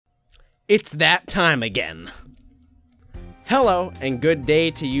It's that time again. Hello and good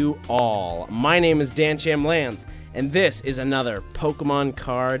day to you all. My name is DanShamLands, and this is another Pokemon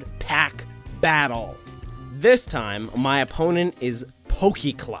card pack battle. This time, my opponent is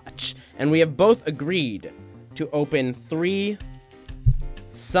POKECLUTCH, and we have both agreed to open 3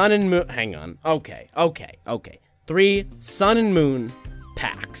 Sun and Moon. Hang on. Okay. 3 Sun and Moon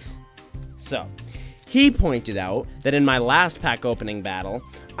packs. So, he pointed out that in my last pack opening battle,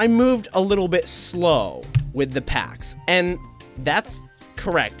 I moved a little bit slow with the packs, and that's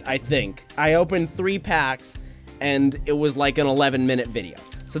correct, I think. I opened 3 packs, and it was like an 11-minute video.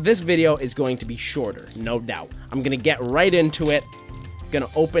 So this video is going to be shorter, no doubt. I'm gonna get right into it. Gonna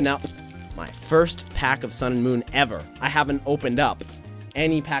open up my first pack of Sun and Moon ever. I haven't opened up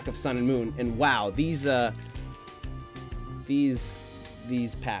any pack of Sun and Moon, and wow, these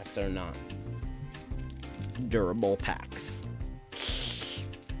packs are not durable packs.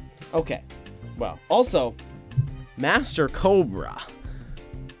 Okay, well, also, Master Cobra.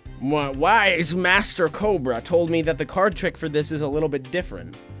 Wise Master Cobra told me that the card trick for this is a little bit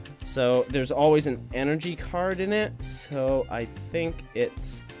different. So, there's always an energy card in it, so I think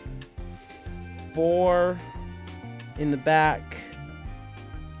it's 4 in the back,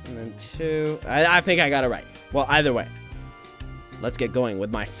 and then 2. I think I got it right. Well, either way, let's get going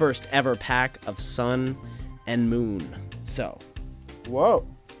with my first ever pack of Sun and Moon. So, whoa,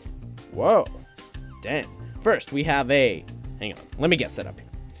 damn. First, we have a, hang on, let me get set up here.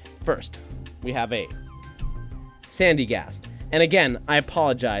 First, we have a Sandygast. And again, I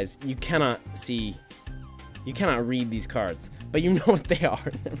apologize, you cannot read these cards, but you know what they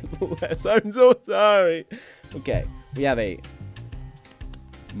are nevertheless. I'm so sorry. Okay, we have a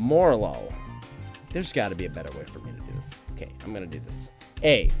Morlo. There's gotta be a better way for me to do this. Okay, I'm gonna do this.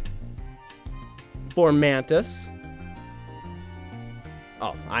 A Formantis.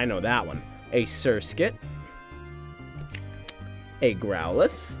 Oh, I know that one. A Surskit. A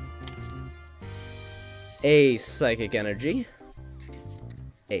Growlithe. A Psychic Energy.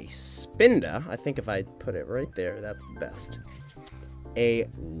 A Spinda. I think if I put it right there, that's the best. A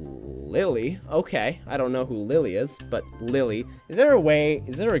Lily. Okay, I don't know who Lily is, but Lily. Is there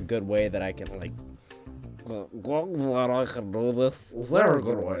a good way that I can, like... I can do this? Is there a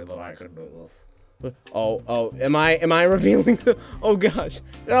good way that I can do this? Oh, am I revealing the... Oh gosh.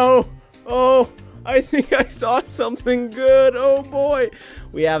 No! Oh, I think I saw something good. Oh boy.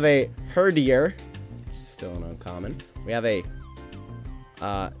 We have a Herdier. Still an uncommon. We have a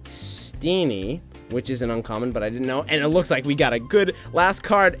Steenie, which is an uncommon, but I didn't know. And it looks like we got a good last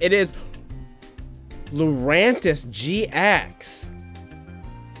card. It is Lurantis GX.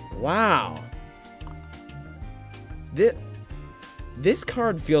 Wow. This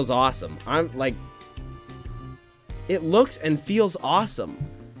card feels awesome. I'm like, it looks and feels awesome.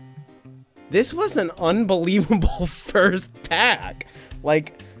 This was an unbelievable first pack.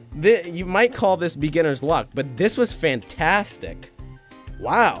 Like, you might call this beginner's luck, but this was fantastic.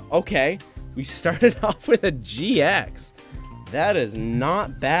 Wow, okay. We started off with a GX. That is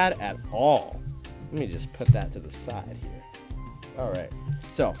not bad at all. Let me just put that to the side here. All right,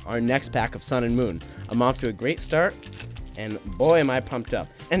 so our next pack of Sun and Moon. I'm off to a great start, and boy, am I pumped up.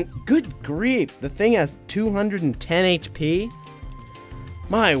 And good grief, the thing has 210 HP.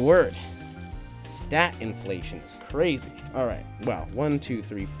 My word. Stat inflation is crazy. All right, well, 1, 2,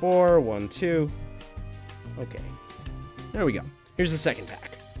 3, 4, 1, 2. Okay, there we go. Here's the second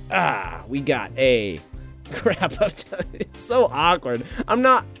pack. Ah, we got a crap. It's so awkward. I'm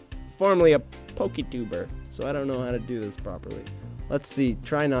not formally a PokeTuber, so I don't know how to do this properly. Let's see.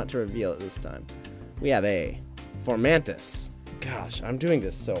 Try not to reveal it this time. We have a Formantis. Gosh, I'm doing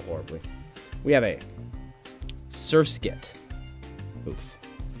this so horribly. We have a Surskit. Oof.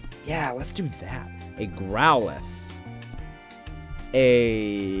 Yeah, let's do that. A Growlithe.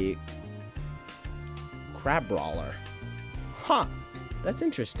 A Crabrawler. Huh. That's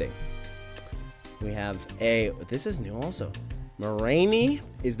interesting. We have a... This is new also. Moraine.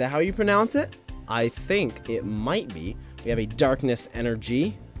 Is that how you pronounce it? I think it might be. We have a Darkness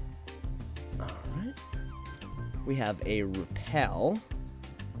Energy. Alright. We have a Repel.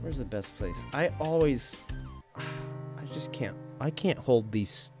 Where's the best place? I just can't. I can't hold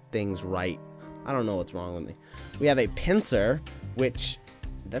these things right. I don't know what's wrong with me. We have a Pinsir, which...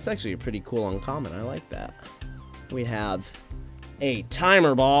 That's actually a pretty cool uncommon. I like that. We have a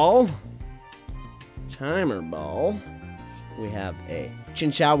Timer Ball. We have a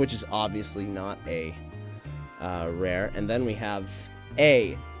Chinchou, which is obviously not a rare. And then we have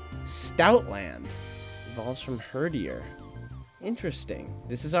a Stoutland. Evolves from Herdier. Interesting.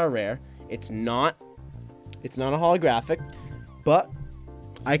 This is our rare. It's not a holographic, but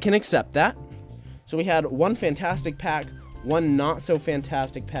I can accept that. So we had one fantastic pack, one not so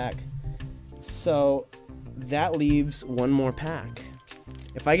fantastic pack. So that leaves one more pack.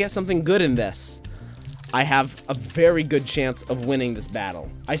 If I get something good in this, I have a very good chance of winning this battle.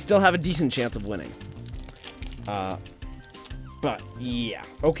 I still have a decent chance of winning. But yeah.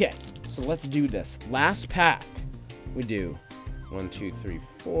 Okay, so let's do this. Last pack. We do 1, 2, 3,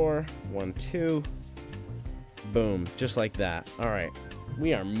 4. 1, 2. Boom. Just like that. All right.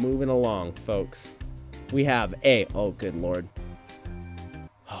 We are moving along, folks. We have a... Oh, good lord.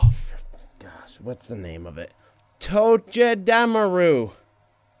 Oh, gosh. What's the name of it? Tojidamaru.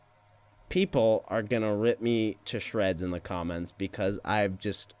 People are gonna rip me to shreds in the comments because I've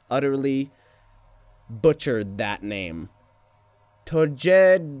just utterly butchered that name.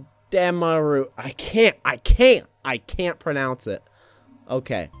 Tojidamaru. I can't pronounce it.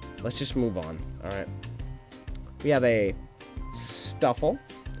 Okay, let's just move on. All right. We have a Stuffle.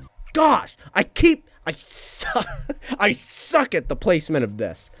 Gosh, I suck at the placement of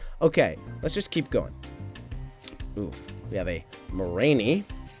this. Okay, let's just keep going. Oof. We have a Moraine.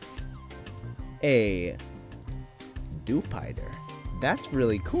 A Dewpider. That's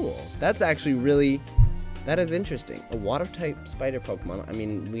really cool. That's actually really... That is interesting. A water-type spider Pokemon. I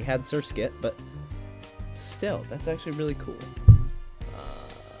mean, we had Surskit, but still, that's actually really cool.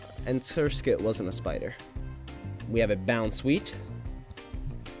 And Surskit wasn't a spider. We have a Bounsweet.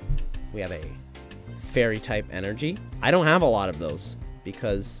 We have a Fairy-type Energy. I don't have a lot of those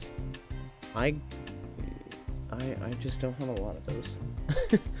because I just don't have a lot of those.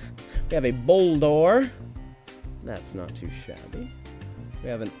 We have a Boldore. That's not too shabby. We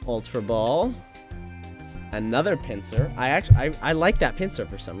have an Ultra Ball. Another Pinsir. I like that Pinsir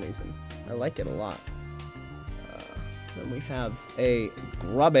for some reason. I like it a lot. Then we have a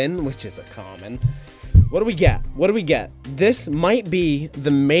Grubbin, which is a common. What do we get? What do we get? This might be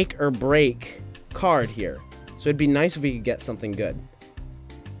the make or break card here. So it'd be nice if we could get something good.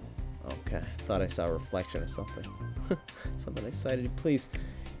 Okay, thought I saw a reflection of something. Something excited, please.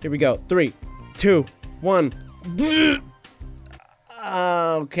 Here we go. 3, 2, 1.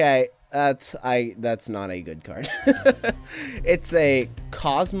 Okay, that's not a good card. It's a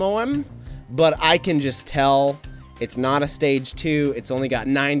Cosmoem, but I can just tell it's not a stage 2. It's only got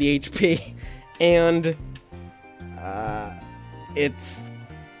 90 HP, and it's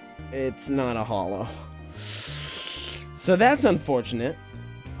not a holo. So that's unfortunate.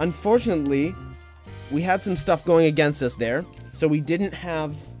 Unfortunately, we had some stuff going against us there, so we didn't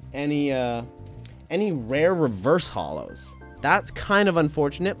have any rare reverse holos. That's kind of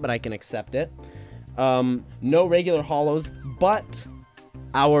unfortunate, but I can accept it. No regular holos, but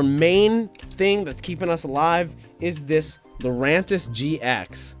our main thing that's keeping us alive is this Lurantis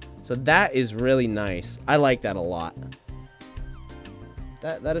GX. So that is really nice. I like that a lot.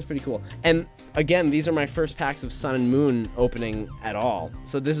 That is pretty cool. And again, these are my first packs of Sun and Moon opening at all.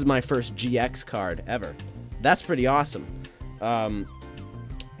 So this is my first GX card ever. That's pretty awesome.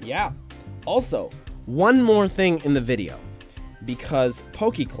 Yeah. Also, one more thing in the video, because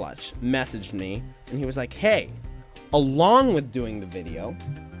POKECLUTCH messaged me and he was like, hey, along with doing the video,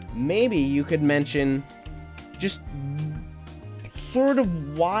 maybe you could mention just sort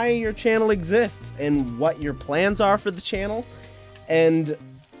of why your channel exists and what your plans are for the channel. And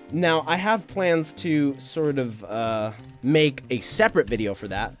now I have plans to sort of make a separate video for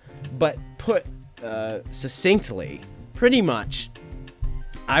that, but put succinctly, pretty much,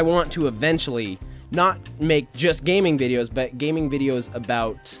 I want to eventually not make just gaming videos, but gaming videos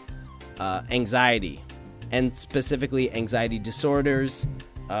about anxiety, and specifically anxiety disorders,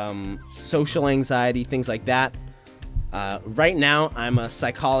 social anxiety, things like that. Right now, I'm a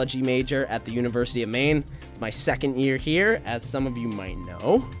psychology major at the University of Maine. It's my second year here, as some of you might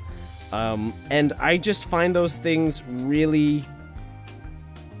know. And I just find those things really,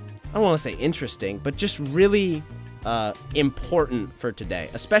 I don't want to say interesting, but just really important for today,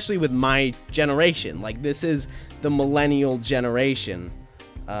 especially with my generation. Like, this is the millennial generation,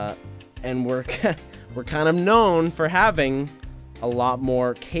 and we're kind of known for having a lot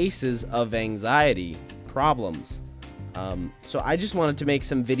more cases of anxiety problems. So I just wanted to make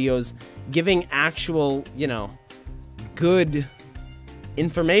some videos giving actual, you know, good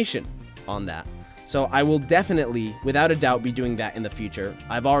information on that. So I will definitely, without a doubt, be doing that in the future.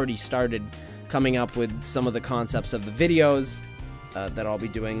 I've already started coming up with some of the concepts of the videos that I'll be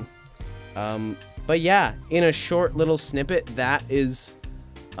doing. But yeah, in a short little snippet, that is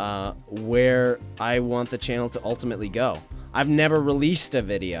where I want the channel to ultimately go. I've never released a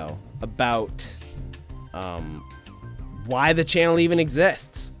video about why the channel even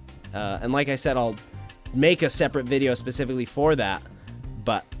exists. And like I said, I'll make a separate video specifically for that.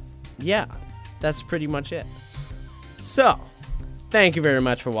 But yeah, that's pretty much it. So, thank you very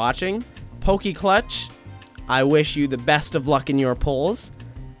much for watching. POKECLUTCH, I wish you the best of luck in your pulls.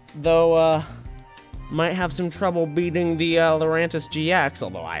 Though, might have some trouble beating the Lurantis GX,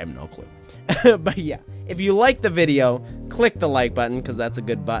 although I have no clue. But yeah, if you like the video, click the like button, because that's a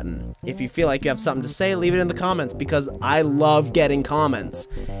good button. If you feel like you have something to say, leave it in the comments, because I love getting comments.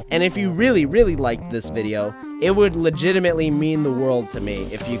 And if you really, really liked this video, it would legitimately mean the world to me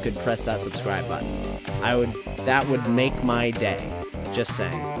if you could press that subscribe button. That would make my day. Just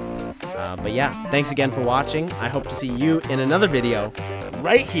saying. But yeah, thanks again for watching. I hope to see you in another video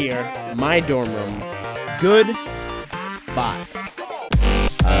right here, my dorm room. Goodbye.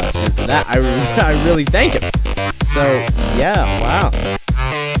 And for that, I really thank him. So yeah, wow.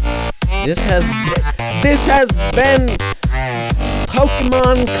 This has been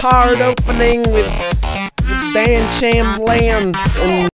Pokemon card opening with DanShamLands and